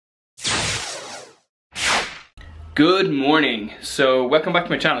Good morning. So welcome back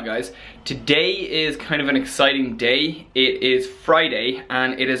to my channel, guys. Today is kind of an exciting day. It is Friday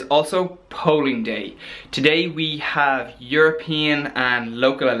and it is also polling day. Today we have European and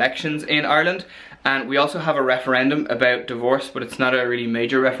local elections in Ireland, and we also have a referendum about divorce, but it's not a really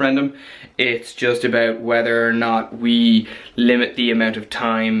major referendum. It's just about whether or not we limit the amount of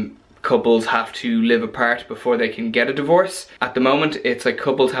time couples have to live apart before they can get a divorce. At the moment, it's like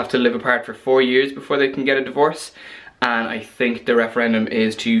couples have to live apart for 4 years before they can get a divorce. And I think the referendum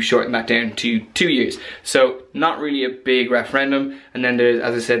is to shorten that down to 2 years. So not really a big referendum. And then there's,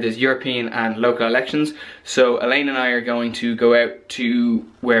 as I said, there's European and local elections. So Elaine and I are going to go out to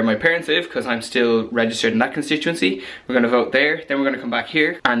where my parents live, because I'm still registered in that constituency. We're going to vote there, then we're going to come back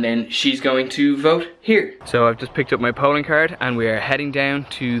here, and then she's going to vote here. So I've just picked up my polling card and we are heading down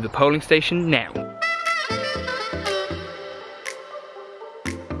to the polling station now.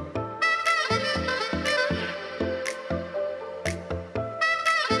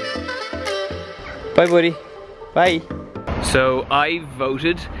 Bye, buddy. Bye. So I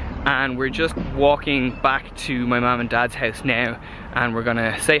voted and we're just walking back to my mum and dad's house now, and we're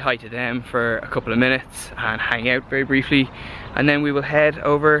gonna say hi to them for a couple of minutes and hang out very briefly, and then we will head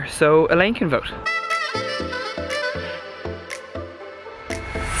over so Elaine can vote.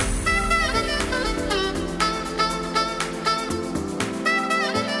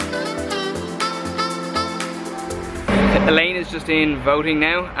 Elaine is just in voting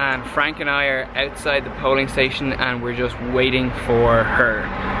now, and Frank and I are outside the polling station and we're just waiting for her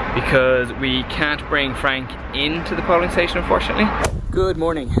because we can't bring Frank into the polling station, unfortunately. Good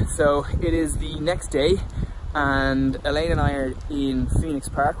morning. So it is the next day and Elaine and I are in Phoenix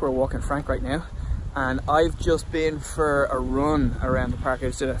Park. We're walking Frank right now, and I've just been for a run around the park. I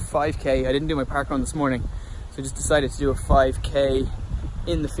just did a 5k. I didn't do my park run this morning, so I just decided to do a 5k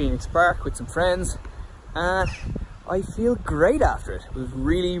in the Phoenix Park with some friends, and I feel great after it. It was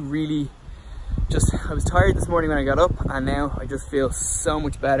really I was tired this morning when I got up, and now I just feel so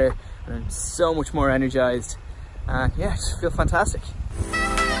much better and I'm so much more energized, and yeah, I just feel fantastic.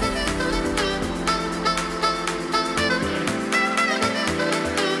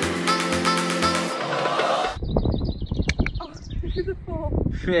 Oh, this is a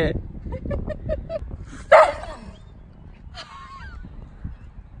fall. Yeah.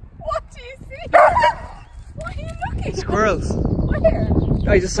 What do you see? What are you looking at? Squirrels. Where?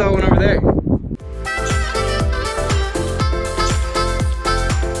 I just saw one over there.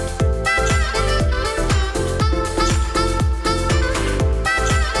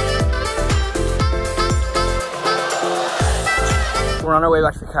 We're on our way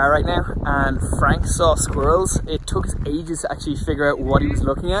back to the car right now, and Frank saw squirrels. It took us ages to actually figure out what he was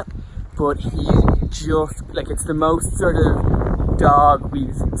looking at, but he just, like, it's the most sort of dog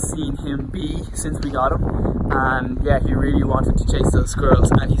we've seen him be since we got him, and yeah, he really wanted to chase those squirrels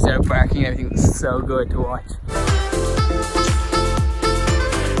and he started barking and everything. It was so good to watch.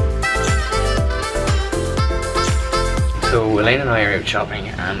 So Elaine and I are out shopping,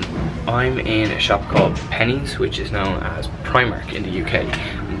 and I'm in a shop called Pennies, which is known as Primark in the UK.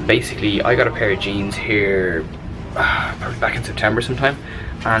 Basically, I got a pair of jeans here probably back in September sometime,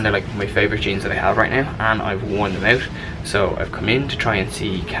 and they're like my favourite jeans that I have right now, and I've worn them out. So I've come in to try and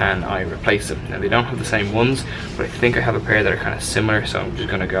see, can I replace them? Now, they don't have the same ones, but I think I have a pair that are kind of similar, so I'm just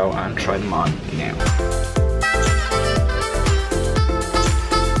going to go and try them on now.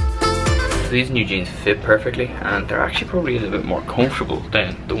 So these new jeans fit perfectly, and they're actually probably a little bit more comfortable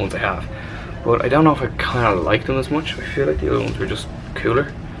than the ones I have, but I don't know if I kind of like them as much. I feel like the other ones were just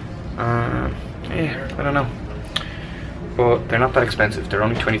cooler. Yeah, I don't know. But they're not that expensive. They're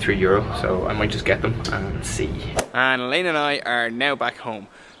only €23, so I might just get them and see. And Elaine and I are now back home.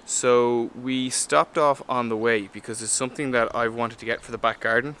 So we stopped off on the way because it's something that I've wanted to get for the back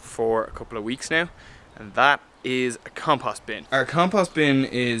garden for a couple of weeks now, and that is a compost bin. Our compost bin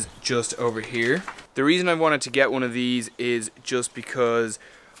is just over here. The reason I wanted to get one of these is just because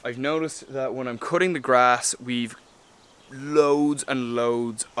I've noticed that when I'm cutting the grass, we've loads and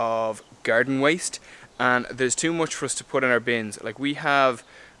loads of garden waste, and there's too much for us to put in our bins. Like, we have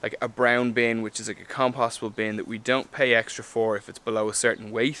like a brown bin, which is like a compostable bin that we don't pay extra for if it's below a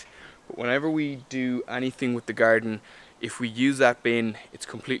certain weight, but whenever we do anything with the garden, if we use that bin, it's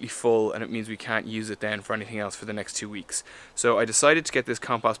completely full, and it means we can't use it then for anything else for the next 2 weeks. So I decided to get this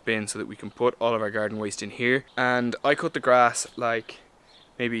compost bin so that we can put all of our garden waste in here. And I cut the grass like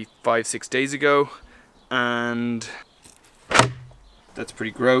maybe 5-6 days ago, and that's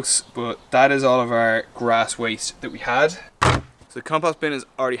pretty gross, but that is all of our grass waste that we had. So the compost bin is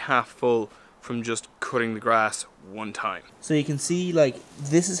already half full from just cutting the grass one time. So you can see, like,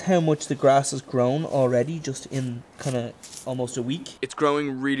 this is how much the grass has grown already just in kind of almost a week. It's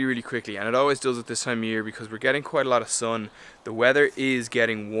growing really, really quickly, and it always does at this time of year because we're getting quite a lot of sun. The weather is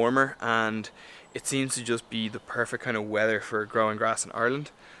getting warmer, and it seems to just be the perfect kind of weather for growing grass in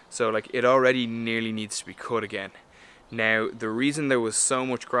Ireland. So like, it already nearly needs to be cut again. Now, the reason there was so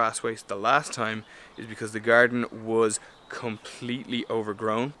much grass waste the last time is because the garden was completely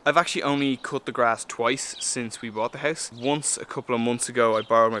overgrown. I've actually only cut the grass twice since we bought the house. Once a couple of months ago I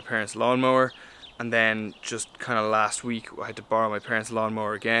borrowed my parents' lawnmower, and then just kind of last week I had to borrow my parents'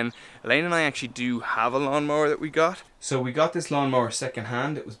 lawnmower again. Elaine and I actually do have a lawnmower that we got. So we got this lawnmower second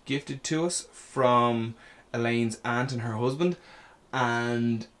hand. It was gifted to us from Elaine's aunt and her husband,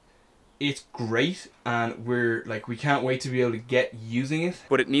 and it's great, and we can't wait to be able to get using it.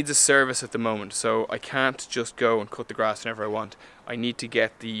 But it needs a service at the moment, so I can't just go and cut the grass whenever I want. I need to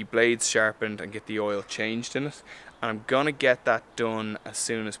get the blades sharpened and get the oil changed in it, and I'm gonna get that done as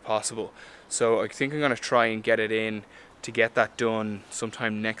soon as possible. So I think I'm gonna try and get it in to get that done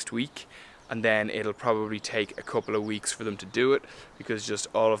sometime next week, and then it'll probably take a couple of weeks for them to do it, because just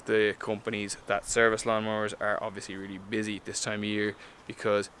all of the companies that service lawnmowers are obviously really busy at this time of year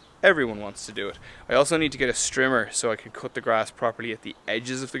because everyone wants to do it. I also need to get a strimmer so I can cut the grass properly at the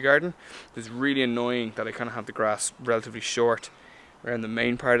edges of the garden. It's really annoying that I kind of have the grass relatively short around the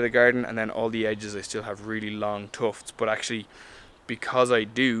main part of the garden, and then all the edges I still have really long tufts. But actually, because I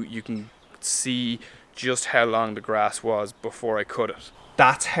do, you can see just how long the grass was before I cut it.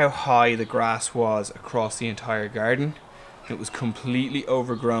 That's how high the grass was across the entire garden. It was completely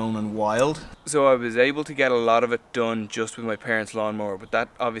overgrown and wild. So I was able to get a lot of it done just with my parents' lawnmower, but that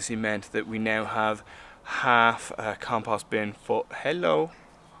obviously meant that we now have half a compost bin full. Hello,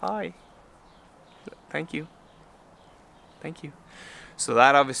 hi, thank you, thank you. So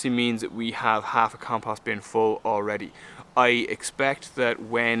that obviously means that we have half a compost bin full already. I expect that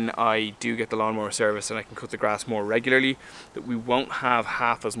when I do get the lawnmower service and I can cut the grass more regularly, that we won't have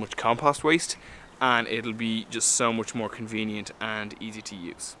half as much compost waste, and it'll be just so much more convenient and easy to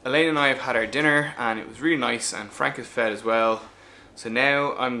use. Elaine and I have had our dinner, and it was really nice, and Frank is fed as well. So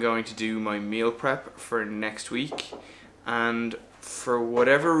now I'm going to do my meal prep for next week, and for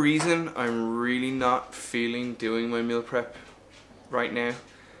whatever reason I'm really not feeling doing my meal prep right now.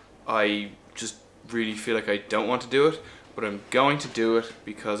 I just really feel like I don't want to do it, but I'm going to do it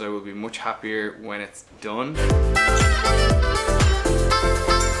because I will be much happier when it's done.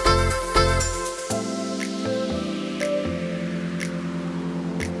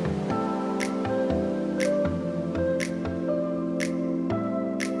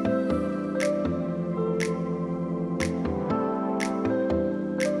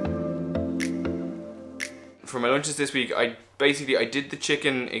 For my lunches this week, I did the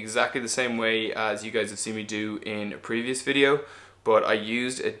chicken exactly the same way as you guys have seen me do in a previous video, but I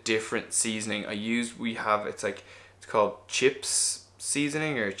used a different seasoning. It's called chips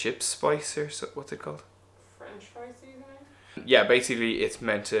seasoning or chips spice, or what's it called? French fry seasoning? Yeah, basically it's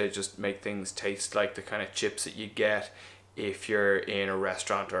meant to just make things taste like the kind of chips that you get if you're in a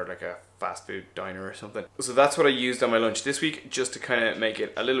restaurant or like a fast food diner or something. So that's what I used on my lunch this week, just to kind of make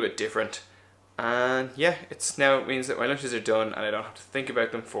it a little bit different. And yeah, it means that my lunches are done and I don't have to think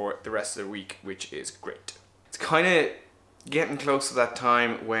about them for the rest of the week, which is great. It's kind of getting close to that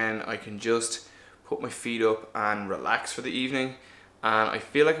time when I can just put my feet up and relax for the evening, and I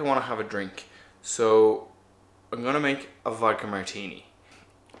feel like I want to have a drink. So I'm gonna make a vodka martini.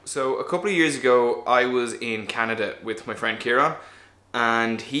 So a couple of years ago I was in Canada with my friend Kieran,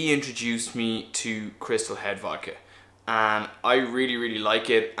 and he introduced me to Crystal Head vodka. And I really like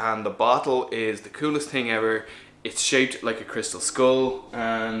it, and the bottle is the coolest thing ever. It's shaped like a crystal skull,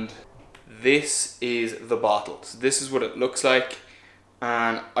 and this is the bottle. So this is what it looks like,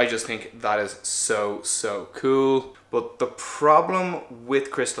 and I just think that is so cool. But the problem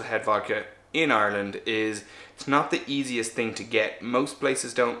with Crystal Head vodka in Ireland is it's not the easiest thing to get. Most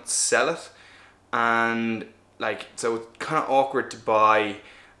places don't sell it, and so it's kind of awkward to buy.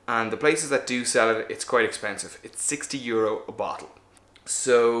 And the places that do sell it, it's quite expensive. It's €60 a bottle.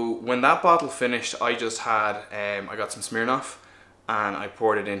 So when that bottle finished, I just had, I got some Smirnoff and I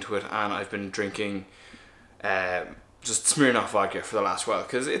poured it into it, and I've been drinking just Smirnoff vodka for the last while,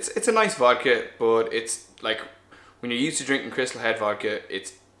 because it's a nice vodka, but it's like when you're used to drinking Crystal Head vodka,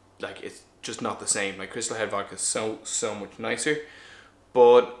 it's just not the same. Like, Crystal Head vodka is so much nicer.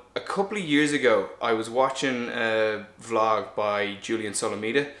 But a couple of years ago, I was watching a vlog by Julian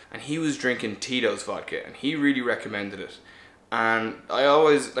Solomita, and he was drinking Tito's vodka, and he really recommended it. and I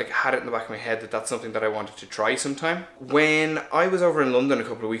always like had it in the back of my head that that's something that I wanted to try sometime. When I was over in London a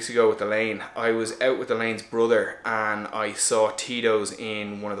couple of weeks ago with Elaine, I was out with Elaine's brother and I saw Tito's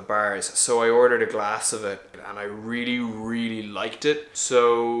in one of the bars, so I ordered a glass of it and I really liked it.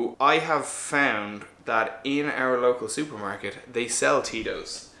 So I have found that in our local supermarket they sell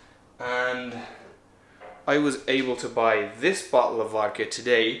Tito's, and I was able to buy this bottle of vodka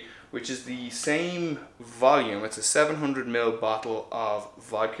today, which is the same volume. It's a 700ml bottle of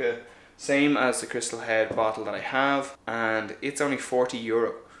vodka, same as the Crystal Head bottle that I have, and it's only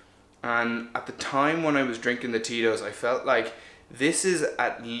 €40. And at the time when I was drinking the Tito's, I felt like this is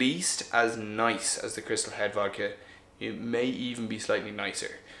at least as nice as the Crystal Head vodka. It may even be slightly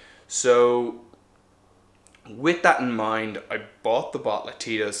nicer. So with that in mind, I bought the bottle of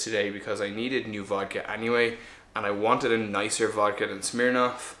Tito's today because I needed new vodka anyway, and I wanted a nicer vodka than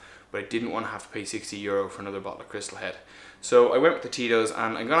Smirnoff, but I didn't want to have to pay €60 for another bottle of Crystal Head. So I went with the Tito's,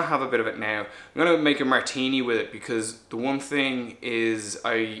 and I'm going to have a bit of it now. I'm going to make a martini with it, because the one thing is,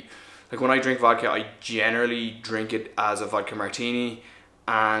 like when I drink vodka, I generally drink it as a vodka martini,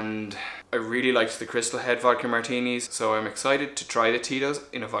 and I really liked the Crystal Head vodka martinis, so I'm excited to try the Tito's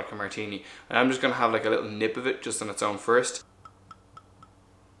in a vodka martini. And I'm just going to have like a little nip of it just on its own first.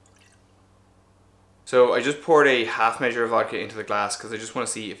 So I just poured a half measure of vodka into the glass because I just want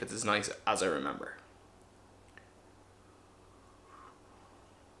to see if it's as nice as I remember.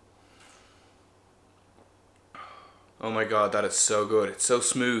 Oh my god, that is so good. It's so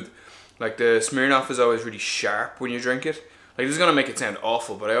smooth. Like the Smirnoff is always really sharp when you drink it. Like this is gonna make it sound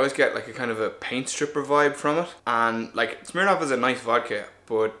awful, but I always get like a kind of a paint stripper vibe from it. And like Smirnoff is a nice vodka,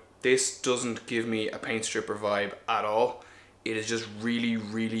 but this doesn't give me a paint stripper vibe at all. It is just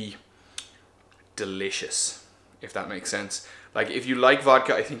really delicious, if that makes sense. Like if you like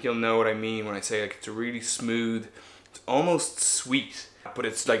vodka, I think you'll know what I mean when I say like it's a really smooth, it's almost sweet, but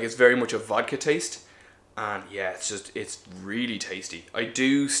it's like it's very much a vodka taste. And yeah, it's really tasty. I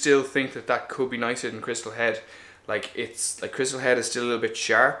do still think that that could be nicer than Crystal Head. Like it's like Crystal Head is still a little bit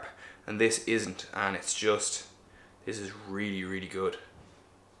sharp and this isn't, and it's just, this is really good.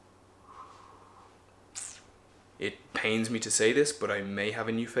 It pains me to say this, but I may have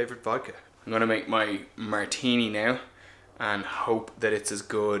a new favorite vodka. I'm gonna make my martini now and hope that it's as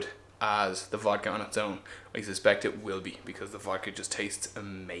good as the vodka on its own. I suspect it will be, because the vodka just tastes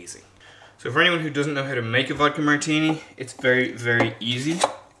amazing. So for anyone who doesn't know how to make a vodka martini, it's very easy.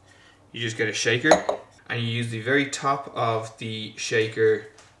 You just get a shaker and you use the very top of the shaker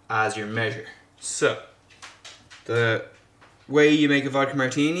as your measure. So the way you make a vodka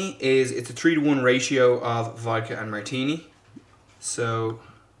martini is it's a 3-to-1 ratio of vodka and martini. So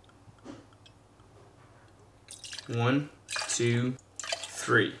 1, 2,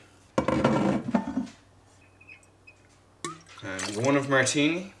 3. And 1 of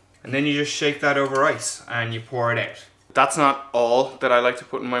martini. And then you just shake that over ice and you pour it out. That's not all that I like to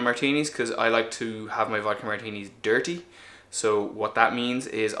put in my martinis, because I like to have my vodka martinis dirty. So what that means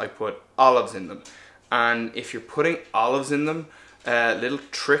is I put olives in them. And if you're putting olives in them, a little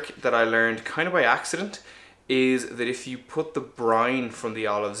trick that I learned kind of by accident is that if you put the brine from the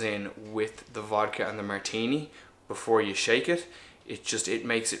olives in with the vodka and the martini before you shake it, it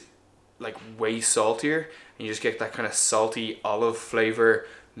makes it like way saltier, and you just get that kind of salty olive flavor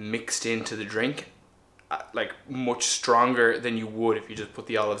mixed into the drink, like much stronger than you would if you just put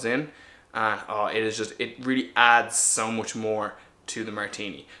the olives in. And it really adds so much more to the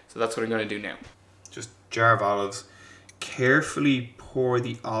martini. So that's what I'm going to do now. Just jar of olives. Carefully pour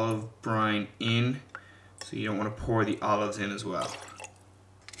the olive brine in, so you don't want to pour the olives in as well.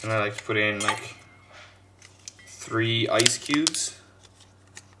 And I like to put in like 3 ice cubes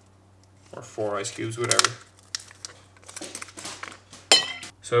or 4 ice cubes, whatever.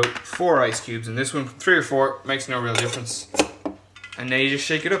 So 4 ice cubes in this one, 3 or 4 makes no real difference. And now you just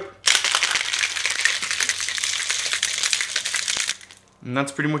shake it up. And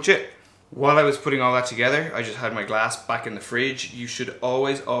that's pretty much it. While I was putting all that together, I just had my glass back in the fridge. You should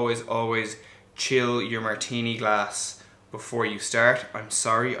always chill your martini glass before you start. I'm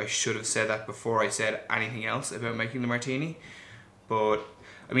sorry, I should have said that before I said anything else about making the martini. But,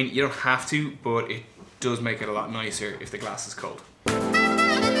 I mean, you don't have to, but it does make it a lot nicer if the glass is cold. So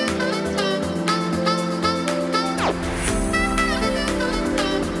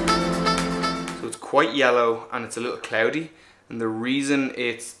it's quite yellow and it's a little cloudy. And the reason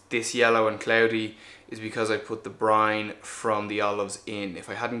it's this yellow and cloudy is because I put the brine from the olives in. If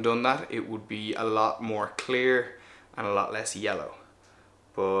I hadn't done that, it would be a lot more clear and a lot less yellow.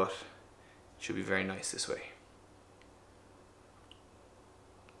 But it should be very nice this way.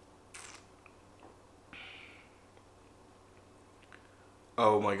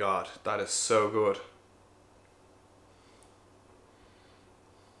 Oh my god, that is so good.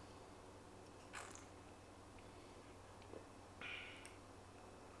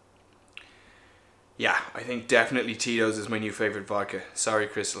 Yeah, I think definitely Tito's is my new favourite vodka. Sorry,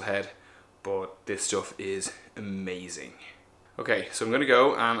 Crystal Head, but this stuff is amazing. Okay, so I'm going to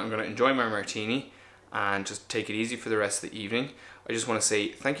go and I'm going to enjoy my martini and just take it easy for the rest of the evening. I just want to say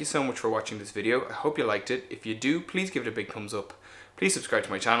thank you so much for watching this video. I hope you liked it. If you do, please give it a big thumbs up. Please subscribe to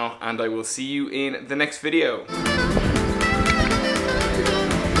my channel and I will see you in the next video.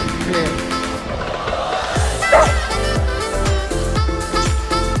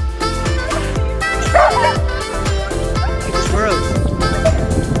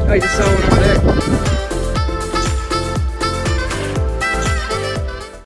 I just saw one.